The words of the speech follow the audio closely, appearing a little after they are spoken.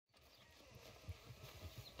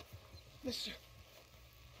Mister,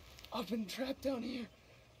 I've been trapped down here.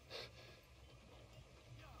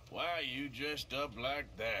 Why are you dressed up like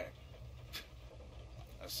that?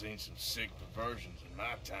 I've seen some sick perversions in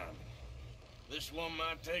my time. This one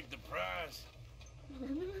might take the prize.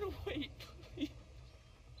 No, wait, please.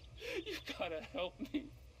 You've gotta help me.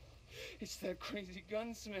 It's that crazy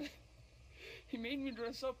gunsmith. He made me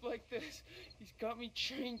dress up like this. He's got me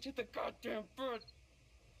chained to the goddamn bed.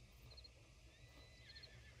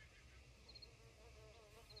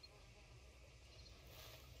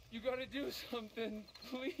 You gotta do something,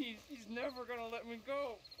 please. He's never gonna let me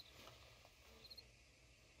go.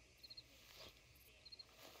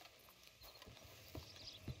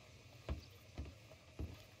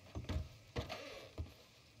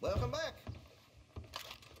 Welcome back.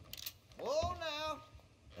 Whoa now.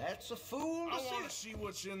 That's a fool to I see. want to see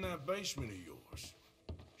what's in that basement of yours.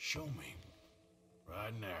 Show me.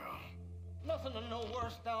 Right now. Nothing to no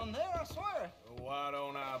worse down there, I swear. Well, why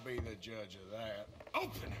don't I be the judge of that?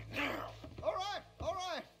 Open it now. All right, all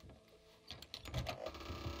right.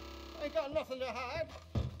 I ain't got nothing to hide.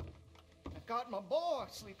 I got my boy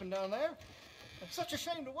sleeping down there. It's such a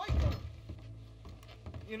shame to wake him.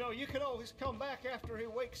 You know, you can always come back after he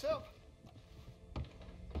wakes up.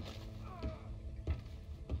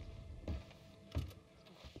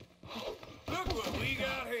 Look what we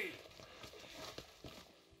got here.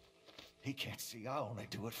 He can't see I only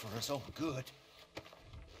do it for his own good.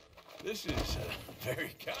 This is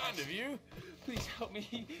very kind of you. Please help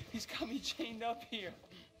me. He's got me chained up here.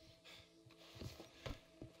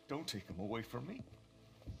 Don't take him away from me.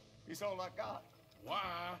 He's all I got.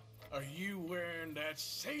 Why are you wearing that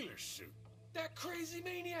sailor suit? That crazy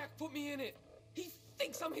maniac put me in it. He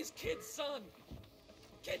thinks I'm his kid's son.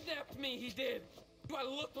 Kidnapped me, he did. Do I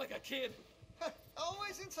look like a kid?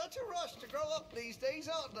 Always in such a rush to grow up these days,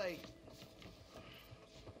 aren't they?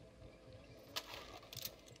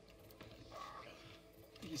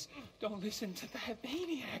 Please, don't listen to that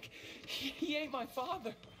maniac. He ain't my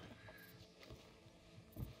father.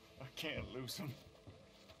 I can't lose him.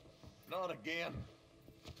 Not again.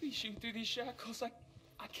 Please shoot through these shackles.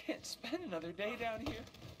 I can't spend another day down here.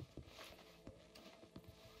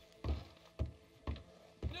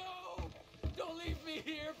 No! Don't leave me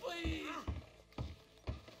here, please!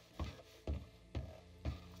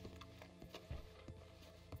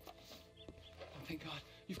 Oh, thank God.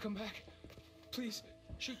 You've come back. Please,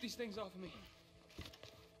 shoot these things off of me.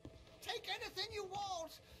 Take anything you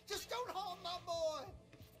want. Just don't harm my boy.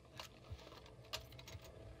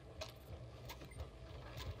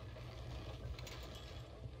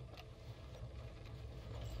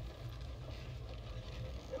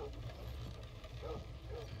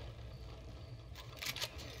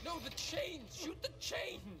 No, the chains! Shoot the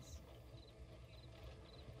chains!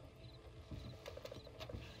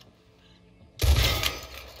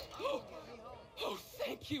 Oh,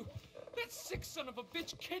 thank you! That sick son of a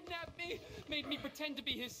bitch kidnapped me, made me pretend to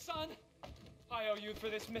be his son. I owe you for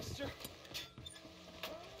this, mister.